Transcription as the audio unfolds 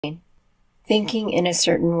thinking in a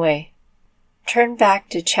certain way. Turn back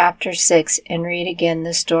to chapter 6 and read again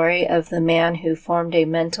the story of the man who formed a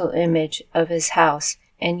mental image of his house,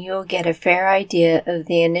 and you'll get a fair idea of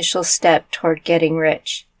the initial step toward getting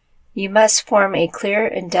rich. You must form a clear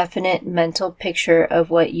and definite mental picture of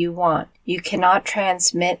what you want. You cannot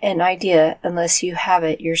transmit an idea unless you have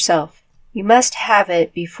it yourself. You must have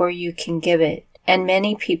it before you can give it, and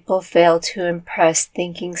many people fail to impress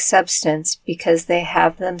thinking substance because they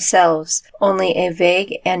have themselves only a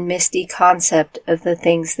vague and misty concept of the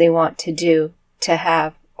things they want to do, to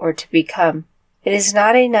have, or to become. It is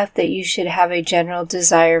not enough that you should have a general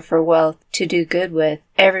desire for wealth to do good with.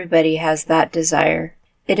 Everybody has that desire.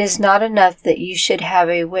 It is not enough that you should have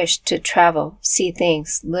a wish to travel, see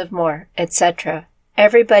things, live more, etc.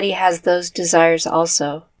 Everybody has those desires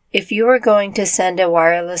also. If you were going to send a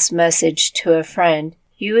wireless message to a friend,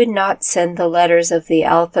 you would not send the letters of the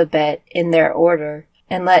alphabet in their order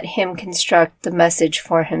and let him construct the message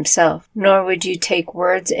for himself, nor would you take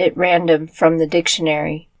words at random from the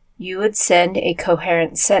dictionary. You would send a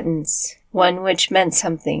coherent sentence, one which meant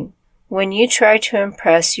something. When you try to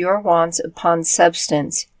impress your wants upon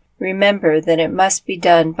substance, remember that it must be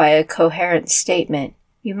done by a coherent statement.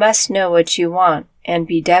 You must know what you want and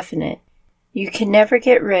be definite. You can never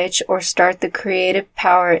get rich or start the creative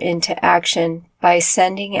power into action by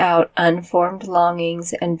sending out unformed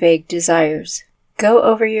longings and vague desires. Go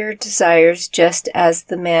over your desires just as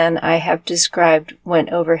the man I have described went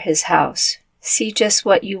over his house. See just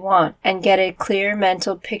what you want and get a clear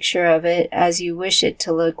mental picture of it as you wish it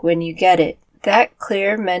to look when you get it. That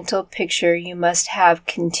clear mental picture you must have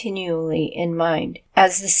continually in mind,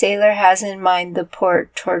 as the sailor has in mind the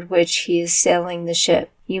port toward which he is sailing the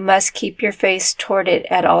ship. You must keep your face toward it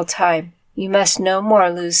at all time. You must no more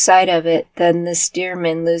lose sight of it than the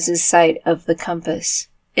steersman loses sight of the compass.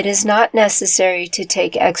 It is not necessary to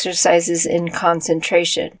take exercises in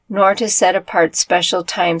concentration, nor to set apart special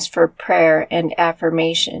times for prayer and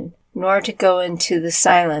affirmation, nor to go into the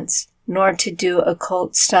silence, nor to do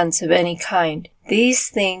occult stunts of any kind. These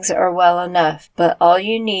things are well enough, but all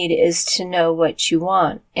you need is to know what you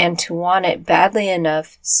want, and to want it badly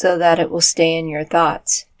enough so that it will stay in your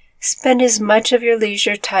thoughts. Spend as much of your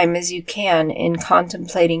leisure time as you can in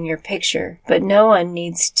contemplating your picture, but no one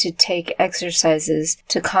needs to take exercises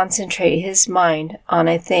to concentrate his mind on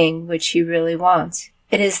a thing which he really wants.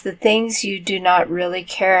 It is the things you do not really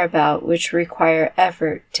care about which require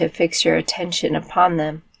effort to fix your attention upon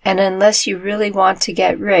them. And unless you really want to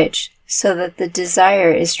get rich, so that the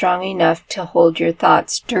desire is strong enough to hold your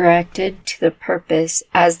thoughts directed to the purpose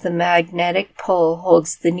as the magnetic pole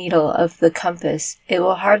holds the needle of the compass, it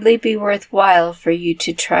will hardly be worthwhile for you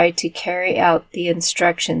to try to carry out the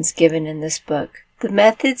instructions given in this book. The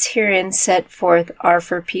methods herein set forth are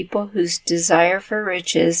for people whose desire for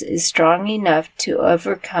riches is strong enough to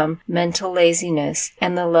overcome mental laziness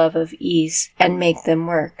and the love of ease, and make them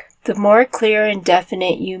work. The more clear and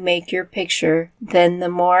definite you make your picture, then the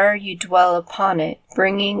more you dwell upon it,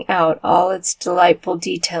 bringing out all its delightful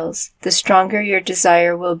details, the stronger your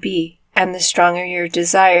desire will be. And the stronger your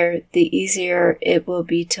desire, the easier it will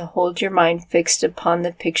be to hold your mind fixed upon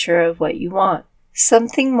the picture of what you want.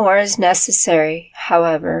 Something more is necessary,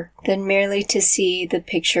 however, than merely to see the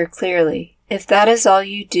picture clearly. If that is all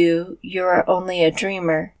you do, you are only a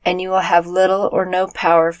dreamer, and you will have little or no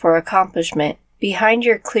power for accomplishment. Behind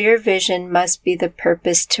your clear vision must be the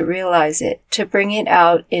purpose to realize it, to bring it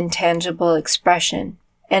out in tangible expression.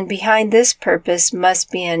 And behind this purpose must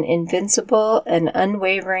be an invincible and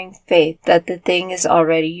unwavering faith that the thing is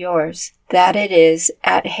already yours, that it is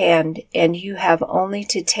at hand and you have only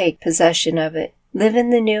to take possession of it. Live in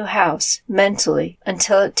the new house, mentally,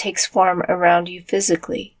 until it takes form around you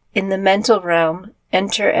physically. In the mental realm,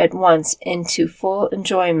 enter at once into full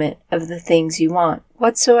enjoyment of the things you want.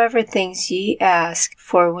 Whatsoever things ye ask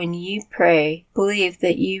for when ye pray, believe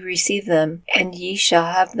that ye receive them, and ye shall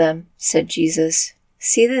have them, said Jesus.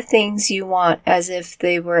 See the things you want as if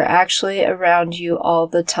they were actually around you all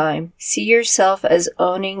the time. See yourself as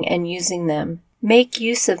owning and using them. Make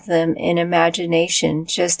use of them in imagination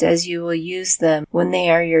just as you will use them when they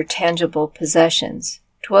are your tangible possessions.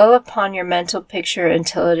 Dwell upon your mental picture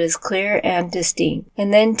until it is clear and distinct,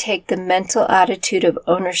 and then take the mental attitude of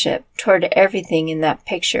ownership toward everything in that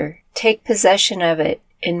picture. Take possession of it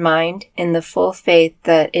in mind in the full faith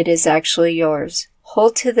that it is actually yours.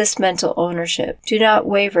 Hold to this mental ownership. Do not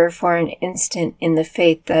waver for an instant in the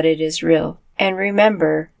faith that it is real. And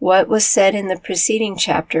remember what was said in the preceding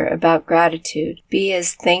chapter about gratitude. Be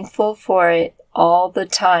as thankful for it all the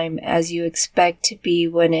time as you expect to be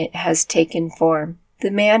when it has taken form.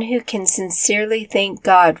 The man who can sincerely thank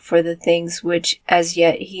God for the things which as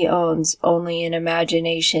yet he owns only in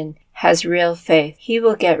imagination has real faith. He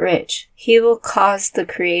will get rich. He will cause the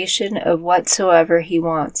creation of whatsoever he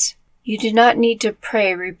wants. You do not need to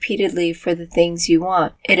pray repeatedly for the things you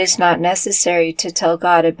want. It is not necessary to tell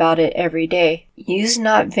God about it every day. Use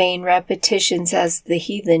not vain repetitions as the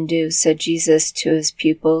heathen do, said Jesus to his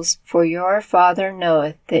pupils, for your Father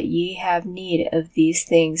knoweth that ye have need of these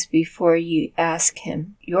things before ye ask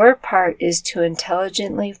him. Your part is to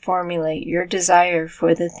intelligently formulate your desire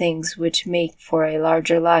for the things which make for a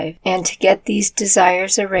larger life, and to get these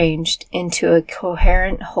desires arranged into a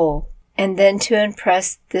coherent whole, and then to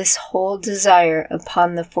impress this whole desire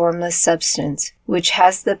upon the formless substance, which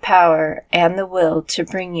has the power and the will to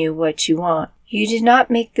bring you what you want. You do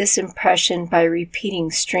not make this impression by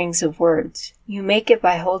repeating strings of words. You make it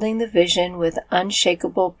by holding the vision with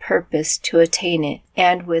unshakable purpose to attain it,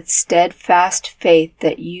 and with steadfast faith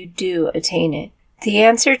that you do attain it. The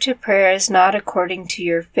answer to prayer is not according to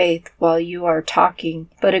your faith while you are talking,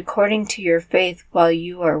 but according to your faith while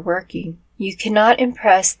you are working. You cannot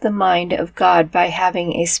impress the mind of God by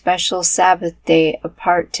having a special Sabbath day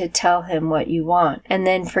apart to tell him what you want, and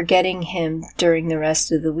then forgetting him during the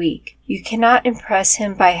rest of the week. You cannot impress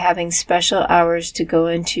him by having special hours to go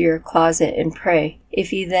into your closet and pray,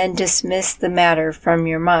 if you then dismiss the matter from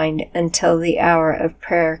your mind until the hour of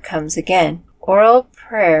prayer comes again. Oral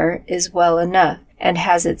prayer is well enough, and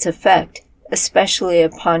has its effect, especially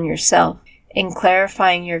upon yourself, in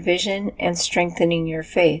clarifying your vision and strengthening your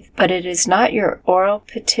faith. But it is not your oral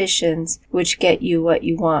petitions which get you what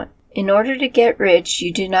you want. In order to get rich,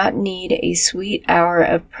 you do not need a sweet hour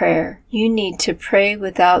of prayer. You need to pray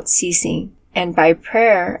without ceasing. And by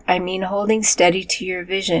prayer, I mean holding steady to your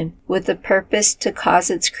vision, with the purpose to cause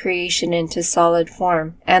its creation into solid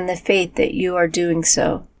form, and the faith that you are doing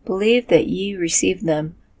so. Believe that ye receive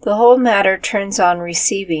them. The whole matter turns on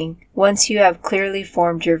receiving, once you have clearly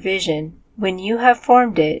formed your vision. When you have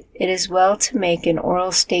formed it, it is well to make an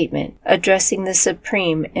oral statement, addressing the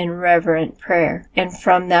Supreme in reverent prayer, and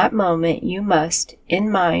from that moment you must, in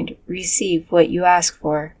mind, receive what you ask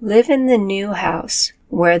for. Live in the new house,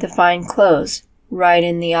 wear the fine clothes, ride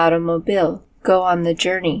in the automobile, go on the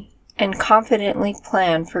journey, and confidently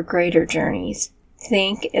plan for greater journeys.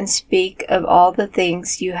 Think and speak of all the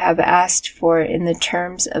things you have asked for in the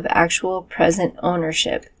terms of actual present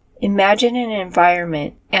ownership. Imagine an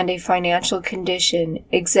environment and a financial condition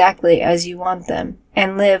exactly as you want them,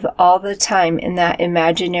 and live all the time in that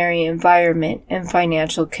imaginary environment and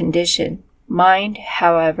financial condition. Mind,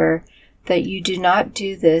 however, that you do not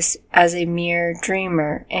do this as a mere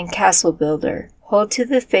dreamer and castle builder. Hold to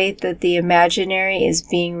the faith that the imaginary is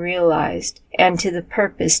being realized, and to the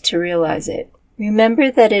purpose to realize it. Remember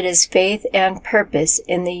that it is faith and purpose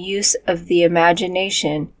in the use of the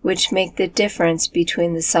imagination which make the difference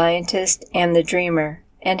between the scientist and the dreamer.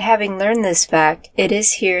 And having learned this fact, it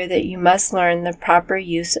is here that you must learn the proper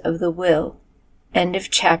use of the will. End of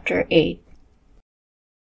chapter 8.